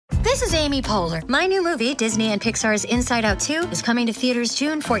This is Amy Poehler. My new movie, Disney and Pixar's Inside Out 2, is coming to theaters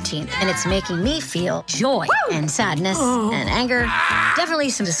June 14th, and it's making me feel joy and sadness and anger, definitely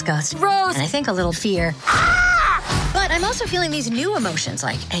some disgust, and I think a little fear. But I'm also feeling these new emotions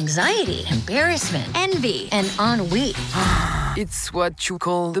like anxiety, embarrassment, envy, and ennui. It's what you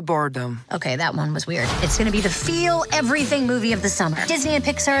call the boredom. Okay, that one was weird. It's gonna be the feel everything movie of the summer. Disney and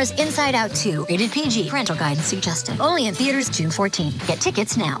Pixar's Inside Out 2, rated PG. Parental guidance suggested. Only in theaters June 14th. Get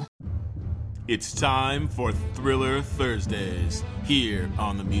tickets now. It's time for Thriller Thursdays here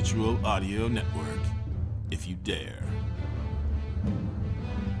on the Mutual Audio Network. If you dare.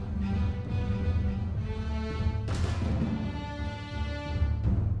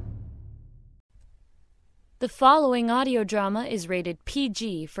 The following audio drama is rated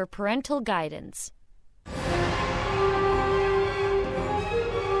PG for parental guidance.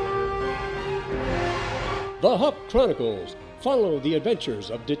 The Hawk Chronicles follow the adventures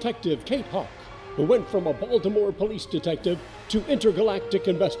of Detective Kate Hawk, who went from a Baltimore police detective to intergalactic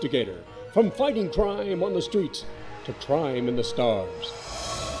investigator, from fighting crime on the streets to crime in the stars.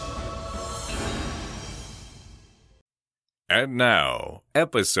 And now,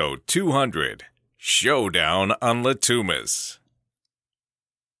 episode 200, Showdown on Letumas.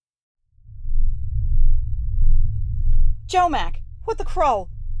 Jomac, what the crow?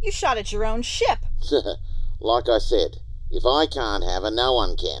 You shot at your own ship. Like I said, if I can't have her, no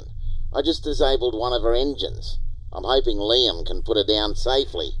one can. I just disabled one of her engines. I'm hoping Liam can put her down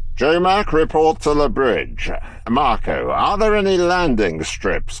safely. Jomac, report to the bridge. Marco, are there any landing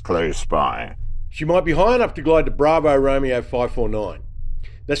strips close by? She might be high enough to glide to Bravo Romeo 549.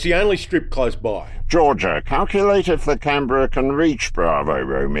 That's the only strip close by. Georgia, calculate if the Canberra can reach Bravo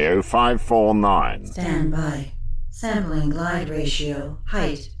Romeo 549. Stand by. Sampling glide ratio,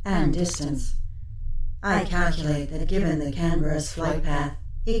 height, and distance. I calculate that given the Canberra's flight path,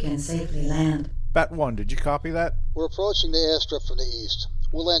 he can safely land. Bat 1, did you copy that? We're approaching the airstrip from the east.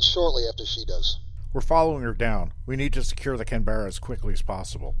 We'll land shortly after she does. We're following her down. We need to secure the Canberra as quickly as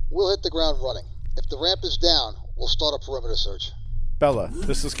possible. We'll hit the ground running. If the ramp is down, we'll start a perimeter search. Bella,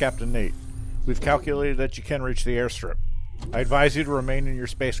 this is Captain Nate. We've calculated that you can reach the airstrip. I advise you to remain in your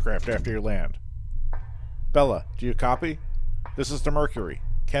spacecraft after you land. Bella, do you copy? This is the Mercury.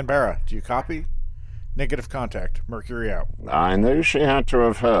 Canberra, do you copy? Negative contact. Mercury out. I knew she had to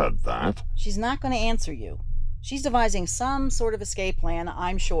have heard that. She's not going to answer you. She's devising some sort of escape plan,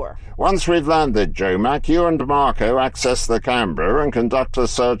 I'm sure. Once we've landed, Jomac, you and Marco access the Canberra and conduct a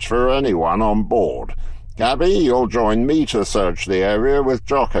search for anyone on board. Gabby, you'll join me to search the area with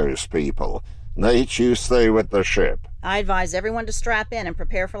Jocko's people. Nate, you stay with the ship. I advise everyone to strap in and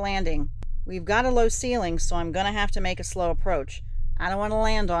prepare for landing. We've got a low ceiling, so I'm going to have to make a slow approach. I don't want to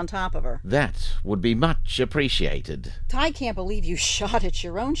land on top of her. That would be much appreciated. I can't believe you shot at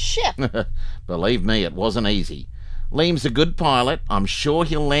your own ship. Believe me, it wasn't easy. Liam's a good pilot. I'm sure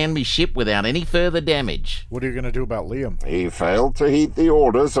he'll land me ship without any further damage. What are you going to do about Liam? He failed to heed the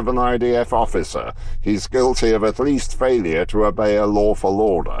orders of an IDF officer. He's guilty of at least failure to obey a lawful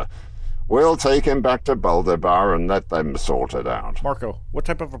order. We'll take him back to Baldebar and let them sort it out. Marco, what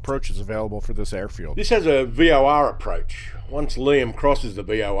type of approach is available for this airfield? This has a VOR approach. Once Liam crosses the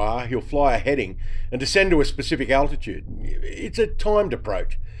VOR, he'll fly a heading and descend to a specific altitude. It's a timed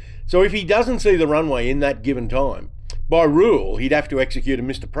approach. So if he doesn't see the runway in that given time, by rule, he'd have to execute a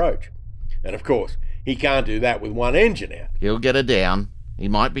missed approach. And of course, he can't do that with one engine out. He'll get her down. He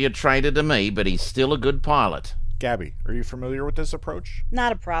might be a traitor to me, but he's still a good pilot. Gabby, are you familiar with this approach?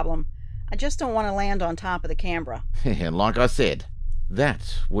 Not a problem. I just don't want to land on top of the Canberra. And like I said,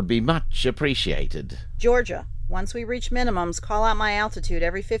 that would be much appreciated. Georgia, once we reach minimums, call out my altitude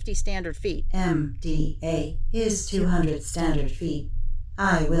every 50 standard feet. MDA is 200 standard feet.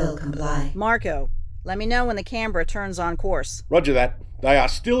 I will comply. Marco, let me know when the Canberra turns on course. Roger that. They are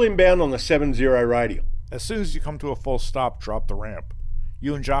still inbound on the 70 radial. As soon as you come to a full stop, drop the ramp.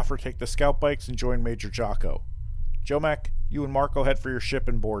 You and Joffre take the scout bikes and join Major Jocko. Jomac, you and Marco head for your ship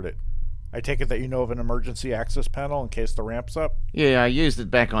and board it. I take it that you know of an emergency access panel in case the ramp's up? Yeah, I used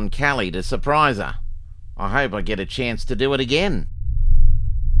it back on Callie to surprise her. I hope I get a chance to do it again.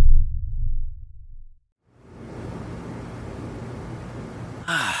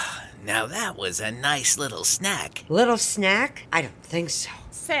 Now that was a nice little snack. Little snack? I don't think so.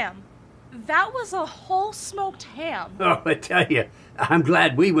 Sam, that was a whole smoked ham. Oh, I tell you, I'm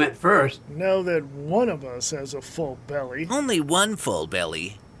glad we went first. Now that one of us has a full belly. Only one full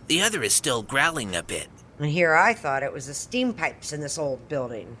belly. The other is still growling a bit. And here I thought it was the steam pipes in this old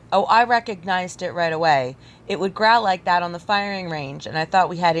building. Oh, I recognized it right away. It would growl like that on the firing range, and I thought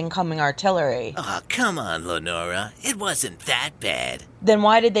we had incoming artillery. Oh, come on, Lenora. It wasn't that bad. Then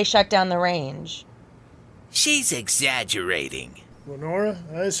why did they shut down the range? She's exaggerating. Lenora,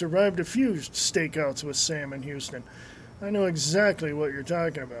 I survived a few stakeouts with Sam in Houston. I know exactly what you're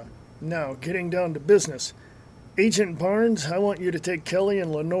talking about. Now, getting down to business. Agent Barnes, I want you to take Kelly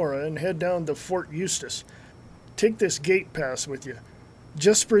and Lenora and head down to Fort Eustis. Take this gate pass with you.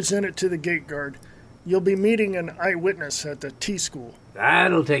 Just present it to the gate guard. You'll be meeting an eyewitness at the T-School.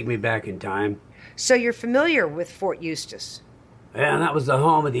 That'll take me back in time. So you're familiar with Fort Eustis? Yeah, that was the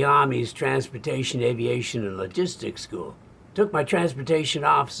home of the Army's Transportation, Aviation, and Logistics School. Took my Transportation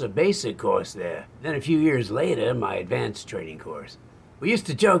Officer basic course there. Then a few years later, my advanced training course. We used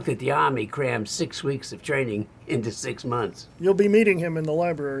to joke that the Army crammed 6 weeks of training into 6 months. You'll be meeting him in the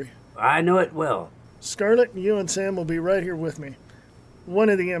library. I know it well. Scarlett, you and Sam will be right here with me. One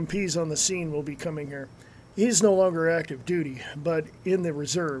of the MPs on the scene will be coming here. He's no longer active duty, but in the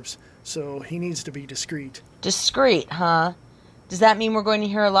reserves, so he needs to be discreet. Discreet, huh? Does that mean we're going to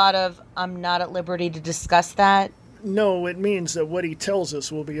hear a lot of, "I'm not at liberty to discuss that"? No, it means that what he tells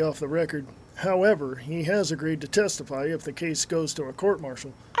us will be off the record. However, he has agreed to testify if the case goes to a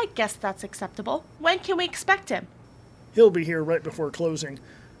court-martial. I guess that's acceptable. When can we expect him? He'll be here right before closing.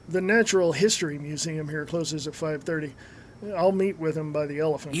 The Natural History Museum here closes at 5:30. I'll meet with him by the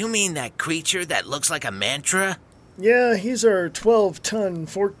elephant. You mean that creature that looks like a mantra? Yeah, he's our 12-ton,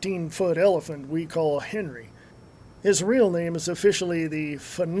 14-foot elephant we call Henry. His real name is officially the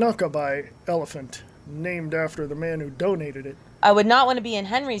Funakabai elephant, named after the man who donated it. I would not want to be in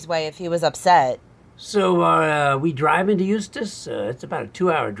Henry's way if he was upset. So, are we driving to Eustis? It's about a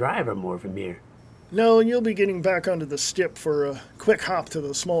 2-hour drive or more from here. No, you'll be getting back onto the Stip for a quick hop to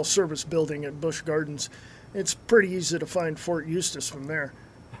the small service building at Busch Gardens. It's pretty easy to find Fort Eustis from there.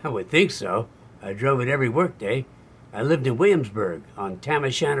 I would think so. I drove it every workday. I lived in Williamsburg on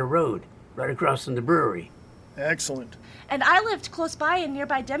Tamashana Road, right across from the brewery. Excellent. And I lived close by in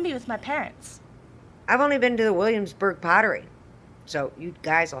nearby Denby with my parents. I've only been to the Williamsburg Pottery, so you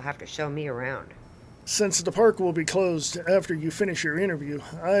guys will have to show me around. Since the park will be closed after you finish your interview,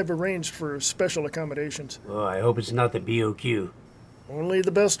 I've arranged for special accommodations. Oh, I hope it's not the BOQ. Only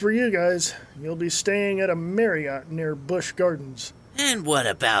the best for you guys. You'll be staying at a Marriott near Busch Gardens. And what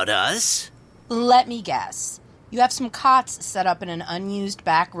about us? Let me guess. You have some cots set up in an unused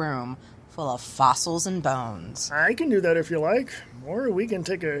back room full of fossils and bones. I can do that if you like. Or we can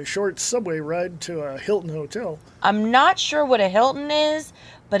take a short subway ride to a Hilton hotel. I'm not sure what a Hilton is,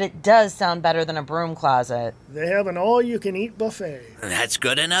 but it does sound better than a broom closet. They have an all-you-can-eat buffet. That's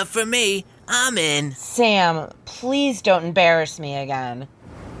good enough for me. I'm in. Sam, please don't embarrass me again.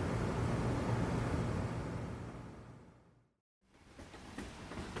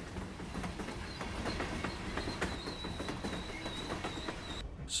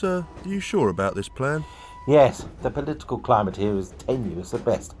 Sir, are you sure about this plan? Yes, the political climate here is tenuous at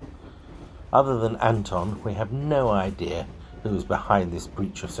best. Other than Anton, we have no idea who is behind this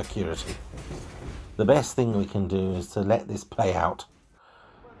breach of security. The best thing we can do is to let this play out.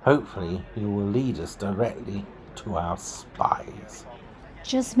 Hopefully, he will lead us directly to our spies.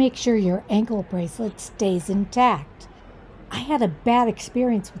 Just make sure your ankle bracelet stays intact. I had a bad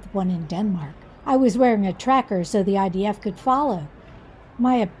experience with one in Denmark. I was wearing a tracker so the IDF could follow.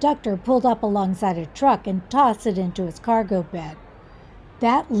 My abductor pulled up alongside a truck and tossed it into its cargo bed.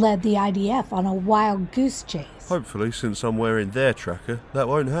 That led the IDF on a wild goose chase. Hopefully, since I'm wearing their tracker, that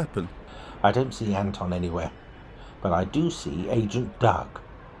won't happen. I don't see Anton anywhere, but I do see Agent Doug.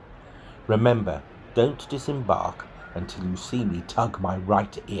 Remember, don't disembark until you see me tug my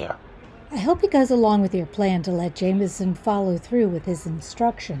right ear. I hope he goes along with your plan to let Jameson follow through with his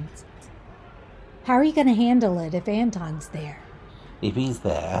instructions. How are you going to handle it if Anton's there? If he's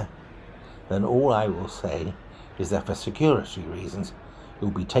there, then all I will say is that for security reasons,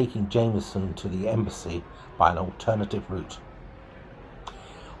 you'll be taking Jameson to the embassy by an alternative route.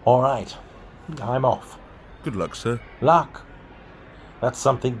 All right, I'm off. Good luck, sir. Luck? That's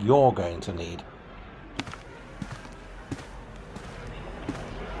something you're going to need.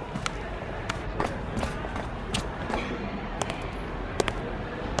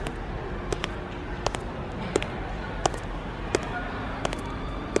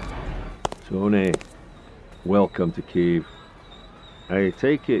 Tony, welcome to Kiev. I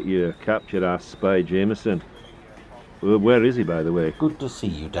take it you captured our spy Jameson. Where is he, by the way? Good to see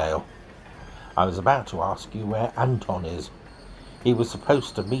you, Dale. I was about to ask you where Anton is. He was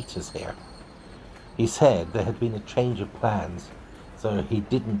supposed to meet us here. He said there had been a change of plans, so he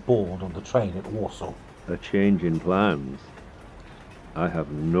didn't board on the train at Warsaw. A change in plans? I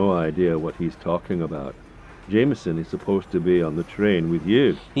have no idea what he's talking about. Jameson is supposed to be on the train with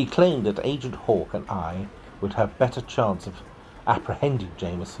you. He claimed that Agent Hawk and I would have better chance of apprehending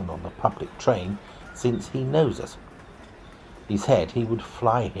Jameson on the public train since he knows us. He said he would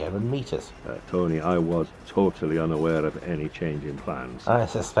fly here and meet us. Tony, I was totally unaware of any change in plans. I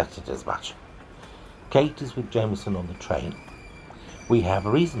suspected as much. Kate is with Jameson on the train. We have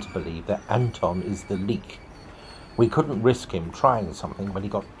reason to believe that Anton is the leak. We couldn't risk him trying something when he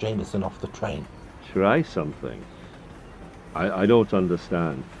got Jameson off the train. Try something? I don't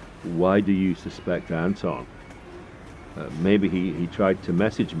understand. Why do you suspect Anton? Maybe he tried to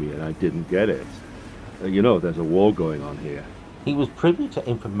message me and I didn't get it. You know, there's a war going on here. He was privy to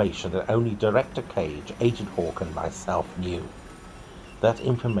information that only Director Cage, Agent Hawk and myself knew. That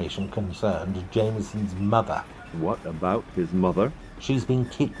information concerned Jameson's mother. What about his mother? She's been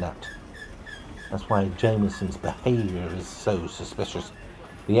kidnapped. That's why Jameson's behaviour is so suspicious.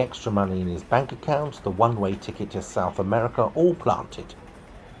 The extra money in his bank account, the one-way ticket to South America, all planted.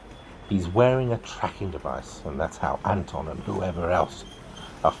 He's wearing a tracking device, and that's how Anton and whoever else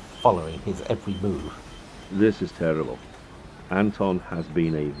are following his every move. This is terrible. Anton has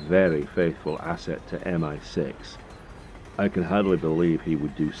been a very faithful asset to MI6. I can hardly believe he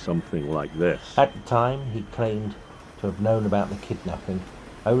would do something like this. At the time, he claimed to have known about the kidnapping.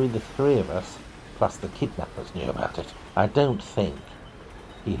 Only the three of us, plus the kidnappers, knew about it. I don't think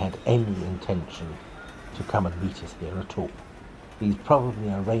he had any intention to come and meet us here at all. He's probably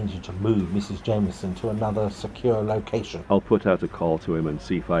arranging to move Mrs. Jameson to another secure location. I'll put out a call to him and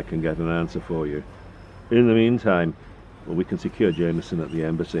see if I can get an answer for you. In the meantime, we can secure Jameson at the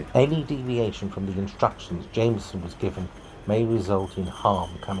embassy. Any deviation from the instructions Jameson was given may result in harm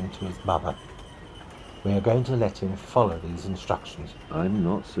coming to his mother. We are going to let him follow these instructions. I'm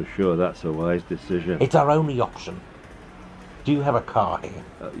not so sure that's a wise decision. It's our only option. Do you have a car here?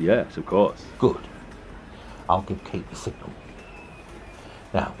 Yes, of course. Good. I'll give Kate the signal.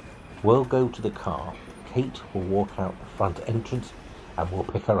 Now, we'll go to the car. Kate will walk out the front entrance and we'll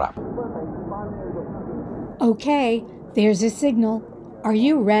pick her up. Okay, there's a signal. Are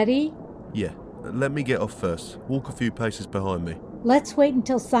you ready? Yeah, let me get off first. Walk a few paces behind me. Let's wait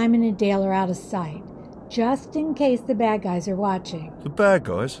until Simon and Dale are out of sight, just in case the bad guys are watching. The bad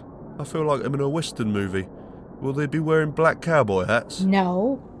guys? I feel like I'm in a Western movie. Will they be wearing black cowboy hats?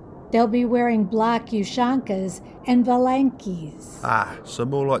 No, they'll be wearing black Ushankas and Valankis. Ah, so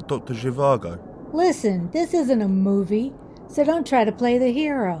more like Dr. Zhivago. Listen, this isn't a movie, so don't try to play the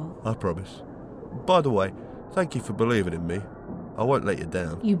hero. I promise. By the way, thank you for believing in me. I won't let you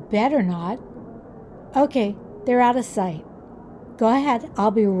down. You better not. Okay, they're out of sight. Go ahead,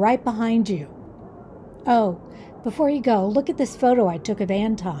 I'll be right behind you. Oh, before you go, look at this photo I took of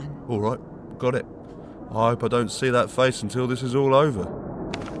Anton. All right, got it. I hope I don't see that face until this is all over.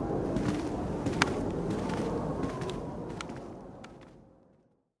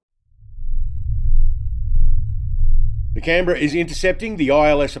 The Canberra is intercepting the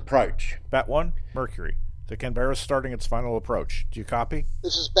ILS approach. Bat 1, Mercury. The Canberra is starting its final approach. Do you copy?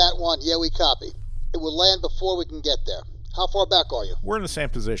 This is Bat 1. Yeah, we copy. It will land before we can get there. How far back are you? We're in the same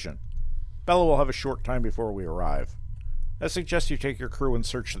position. Bella will have a short time before we arrive. I suggest you take your crew and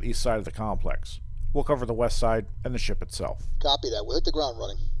search the east side of the complex. We'll cover the west side and the ship itself. Copy that. We'll hit the ground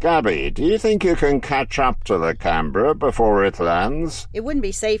running. Gabby, do you think you can catch up to the Canberra before it lands? It wouldn't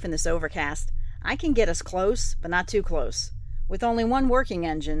be safe in this overcast. I can get us close, but not too close. With only one working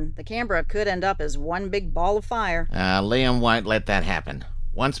engine, the Canberra could end up as one big ball of fire. Liam won't let that happen.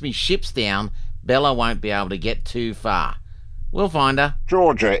 Once me ship's down, Bella won't be able to get too far. We'll find her.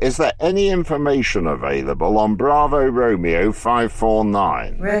 Georgia, is there any information available on Bravo Romeo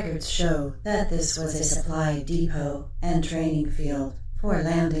 549? Records show that this was a supply depot and training field for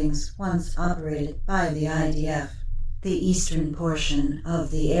landings once operated by the IDF. The eastern portion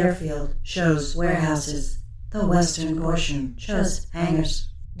of the airfield shows warehouses. The western portion shows hangars.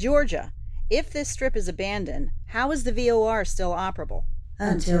 Georgia, if this strip is abandoned, how is the VOR still operable?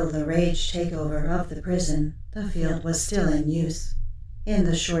 Until the Rage takeover of the prison, the field was still in use. In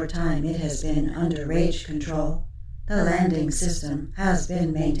the short time it has been under Rage control, the landing system has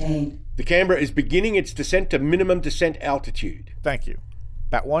been maintained. The Canberra is beginning its descent to minimum descent altitude. Thank you.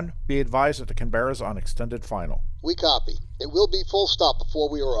 Bat 1, be advised that the Canberra is on extended final. We copy. It will be full stop before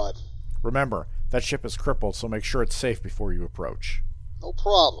we arrive. Remember, that ship is crippled, so make sure it's safe before you approach. No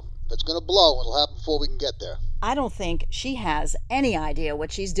problem. If it's going to blow, it'll happen before we can get there. I don't think she has any idea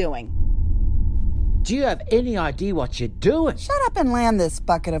what she's doing. Do you have any idea what you're doing? Shut up and land this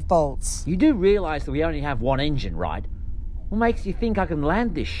bucket of bolts. You do realise that we only have one engine, right? What makes you think I can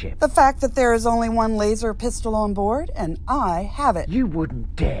land this ship? The fact that there is only one laser pistol on board, and I have it. You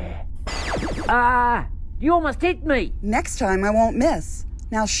wouldn't dare. You almost hit me. Next time I won't miss.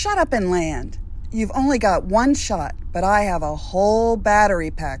 Now shut up and land. You've only got one shot, but I have a whole battery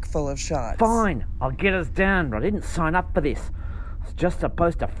pack full of shots. Fine, I'll get us down, but I didn't sign up for this. I was just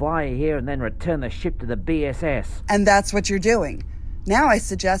supposed to fly here and then return the ship to the BSS. And that's what you're doing. Now I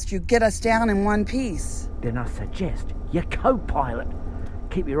suggest you get us down in one piece. Then I suggest you co-pilot.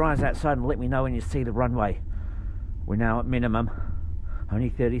 Keep your eyes outside and let me know when you see the runway. We're now at minimum. Only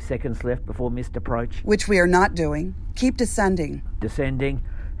 30 seconds left before missed approach. Which we are not doing. Keep descending. Descending.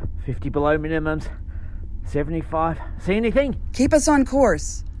 50 below minimums. 75. See anything? Keep us on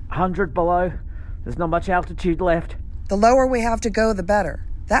course. 100 below. There's not much altitude left. The lower we have to go, the better.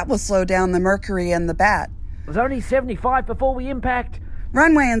 That will slow down the Mercury and the Bat. There's only 75 before we impact.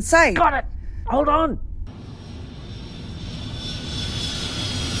 Runway in sight. Got it. Hold on.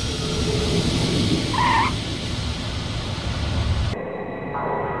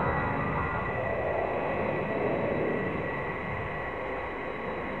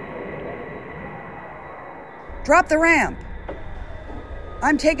 Drop the ramp.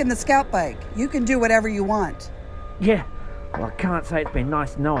 I'm taking the scout bike. You can do whatever you want. Yeah. Well, I can't say it's been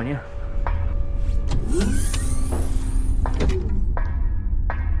nice knowing you.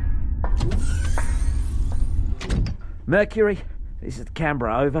 Mercury, this is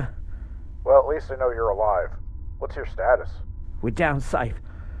Canberra, over. Well, at least I know you're alive. What's your status? We're down safe.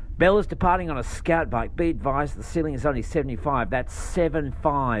 Bella's departing on a scout bike. Be advised, the ceiling is only 75. That's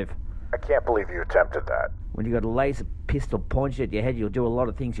 7.5. I can't believe you attempted that. When you got a laser pistol pointed at your head, you'll do a lot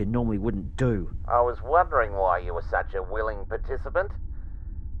of things you normally wouldn't do. I was wondering why you were such a willing participant.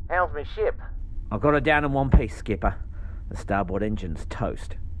 How's my ship? I got her down in one piece, Skipper. The starboard engine's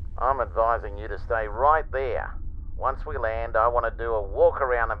toast. I'm advising you to stay right there. Once we land, I want to do a walk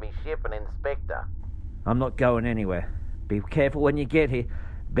around of my ship and inspect her. I'm not going anywhere. Be careful when you get here.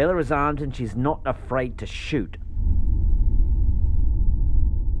 Bella is armed and she's not afraid to shoot.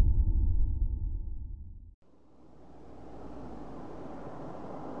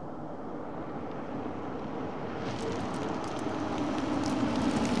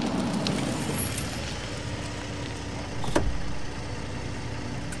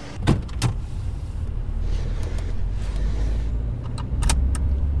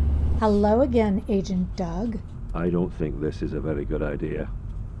 Hello again, Agent Doug. I don't think this is a very good idea.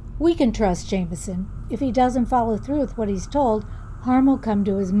 We can trust Jameson. If he doesn't follow through with what he's told, harm will come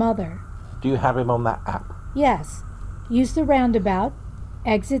to his mother. Do you have him on that app? Yes. Use the roundabout,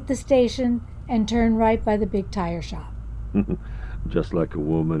 exit the station, and turn right by the big tire shop. Just like a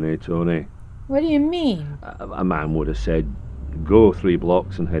woman, eh, Tony? What do you mean? A man would have said, go 3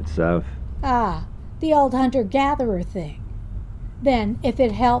 blocks and head south. Ah, the old hunter-gatherer thing. Then, if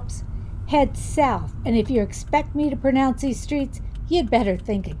it helps, head south, and if you expect me to pronounce these streets, you'd better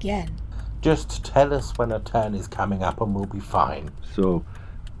think again. Just tell us when a turn is coming up and we'll be fine. So,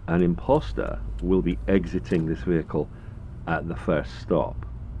 an imposter will be exiting this vehicle at the first stop.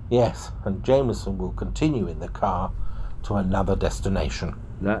 Yes, and Jameson will continue in the car to another destination.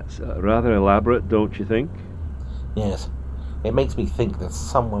 That's rather elaborate, don't you think? Yes. It makes me think that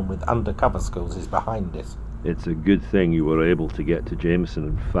someone with undercover skills is behind this. It's a good thing you were able to get to Jameson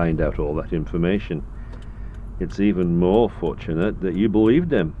and find out all that information. It's even more fortunate that you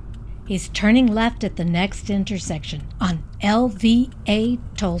believed him. He's turning left at the next intersection on LVA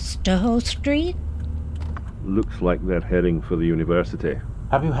Tolstoy Street. Looks like they're heading for the university.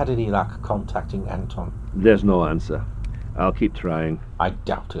 Have you had any luck contacting Anton? There's no answer. I'll keep trying. I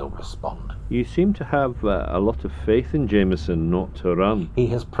doubt he'll respond. You seem to have a lot of faith in Jameson not to run. He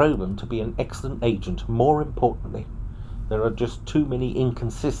has proven to be an excellent agent. More importantly, there are just too many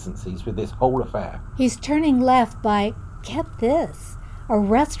inconsistencies with this whole affair. He's turning left by, get this, a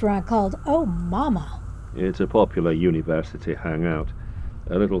restaurant called Oh Mama. It's a popular university hangout.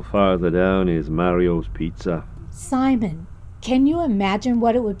 A little farther down is Mario's Pizza. Simon, can you imagine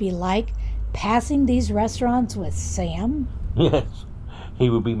what it would be like passing these restaurants with Sam? Yes, he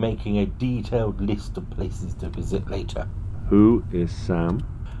will be making a detailed list of places to visit later. Who is Sam?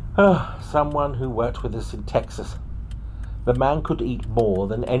 Someone who worked with us in Texas. The man could eat more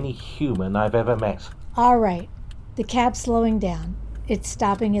than any human I've ever met. All right, the cab's slowing down. It's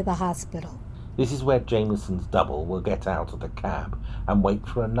stopping at the hospital. This is where Jameson's double will get out of the cab and wait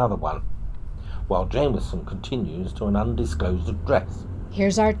for another one, while Jameson continues to an undisclosed address.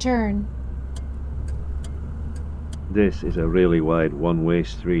 Here's our turn. This is a really wide one-way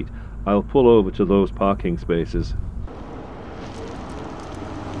street. I'll pull over to those parking spaces.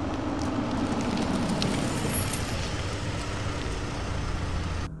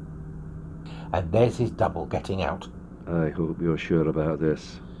 and there's his double getting out. I hope you're sure about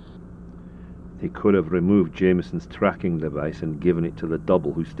this. He could have removed Jameson's tracking device and given it to the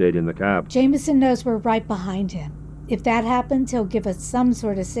double who stayed in the cab. Jameson knows we're right behind him. If that happens, he'll give us some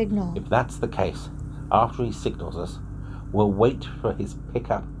sort of signal. If that's the case, after he signals us, we'll wait for his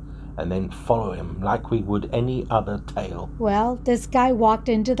pickup and then follow him like we would any other tail. Well, this guy walked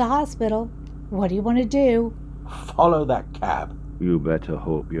into the hospital. What do you want to do? Follow that cab. You better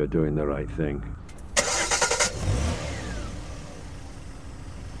hope you're doing the right thing.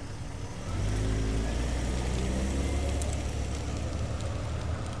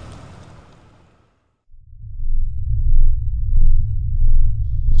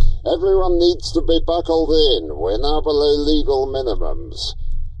 Everyone needs to be buckled in. We're now below legal minimums.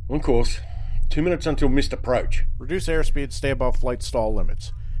 On course. 2 minutes until missed approach. Reduce airspeed, stay above flight stall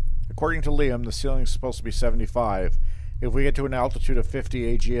limits. According to Liam, the ceiling is supposed to be 75. If we get to an altitude of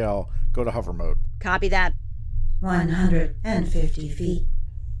 50 AGL, go to hover mode. Copy that. 150 feet.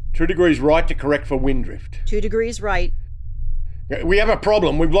 2 degrees right to correct for wind drift. 2 degrees right. We have a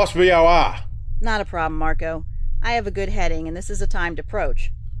problem. We've lost VOR. Not a problem, Marco. I have a good heading, and this is a timed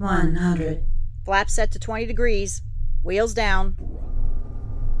approach. 100. Flaps set to 20 degrees. Wheels down.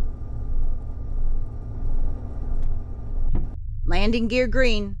 Landing gear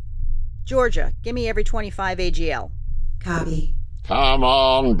green. Georgia, give me every 25 AGL. Copy. Come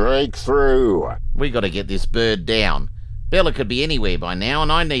on, break through. We gotta get this bird down. Bella could be anywhere by now,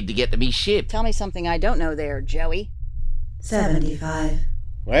 and I need to get to me ship. Tell me something I don't know there, Joey. 75.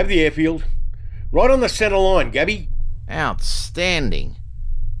 I have the airfield. Right on the centre line, Gabby. Outstanding.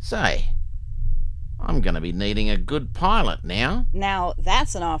 Say, I'm going to be needing a good pilot now. Now,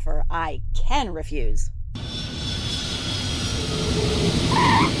 that's an offer I can refuse.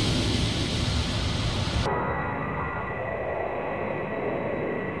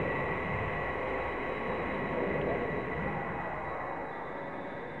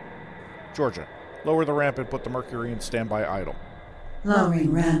 Georgia, lower the ramp and put the Mercury in standby idle.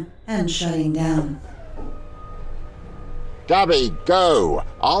 Lowering ramp and shutting down. Gabby, go.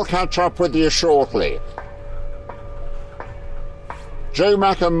 I'll catch up with you shortly.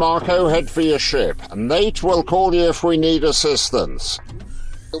 J-Mac and Marco, head for your ship. Nate will call you if we need assistance.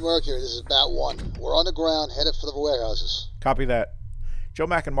 Mercury, this is Bat 1. We're on the ground, headed for the warehouses. Copy that. Joe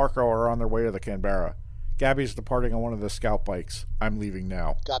Mac and Marco are on their way to the Canberra. Gabby's departing on one of the scout bikes. I'm leaving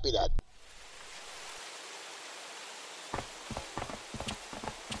now. Copy that.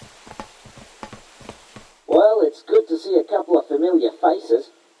 Well, it's good to see a couple of familiar faces.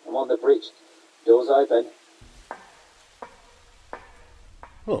 I'm on the bridge. Doors open.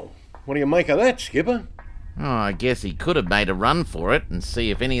 Well, what do you make of that, Skipper? Oh, I guess he could have made a run for it and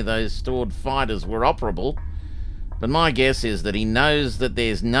see if any of those stored fighters were operable. But my guess is that he knows that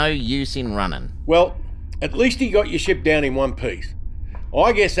there's no use in running. Well, at least he got your ship down in one piece.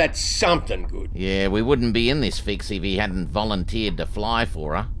 I guess that's something good. Yeah, we wouldn't be in this fix if he hadn't volunteered to fly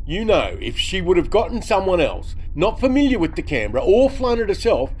for her. You know, if she would have gotten someone else, not familiar with the Canberra, or flown it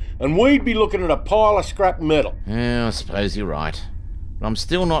herself, and we'd be looking at a pile of scrap metal. Yeah, I suppose you're right. But I'm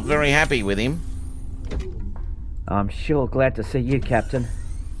still not very happy with him. I'm sure glad to see you, Captain.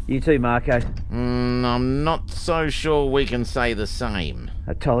 You too, Marco. I'm not so sure we can say the same.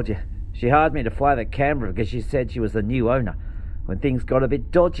 I told you. She hired me to fly the Canberra because she said she was the new owner. When things got a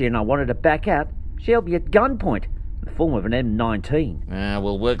bit dodgy and I wanted to back out, she held me at gunpoint in the form of an M19.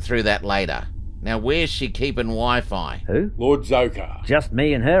 We'll work through that later. Now, where's she keeping Wi-Fi? Who? Lord Zokar. Just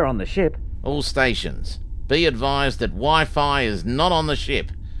me and her on the ship. All stations. Be advised that Wi-Fi is not on the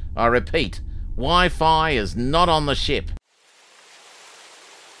ship. I repeat, Wi-Fi is not on the ship.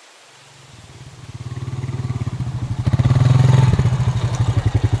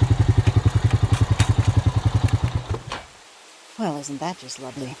 Well, isn't that just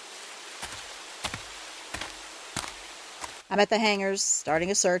lovely? I'm at the hangars,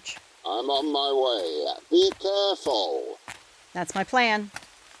 starting a search. I'm on my way. Be careful. That's my plan.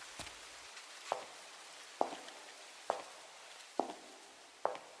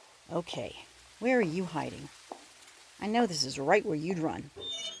 Okay, where are you hiding? I know this is right where you'd run.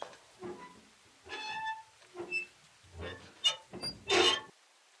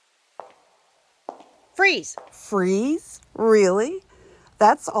 Freeze! Freeze? Really?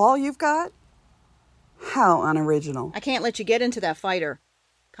 That's all you've got? How unoriginal. I can't let you get into that fighter.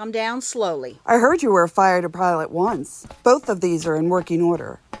 Come down slowly. I heard you were a fighter pilot once. Both of these are in working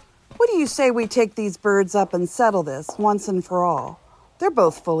order. What do you say we take these birds up and settle this once and for all? They're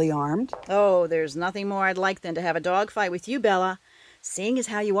both fully armed. Oh, there's nothing more I'd like than to have a dog fight with you, Bella, seeing as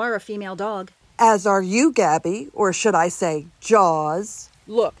how you are a female dog. As are you, Gabby, or should I say, Jaws.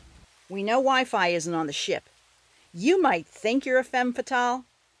 Look, We know Wi-Fi isn't on the ship. You might think you're a femme fatale,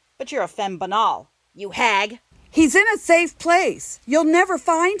 but you're a femme banal, you hag. He's in a safe place. You'll never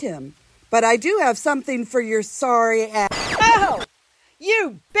find him. But I do have something for your sorry ass. Oh!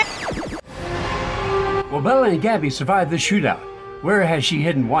 You bitch! Well, Bella and Gabby survived the shootout. Where has she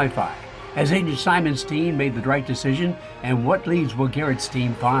hidden Wi-Fi? Has Agent Simon's team made the right decision? And what leads will Garrett's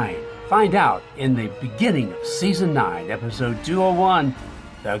team find? Find out in the beginning of Season 9, Episode 201,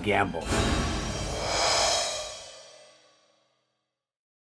 The Gamble.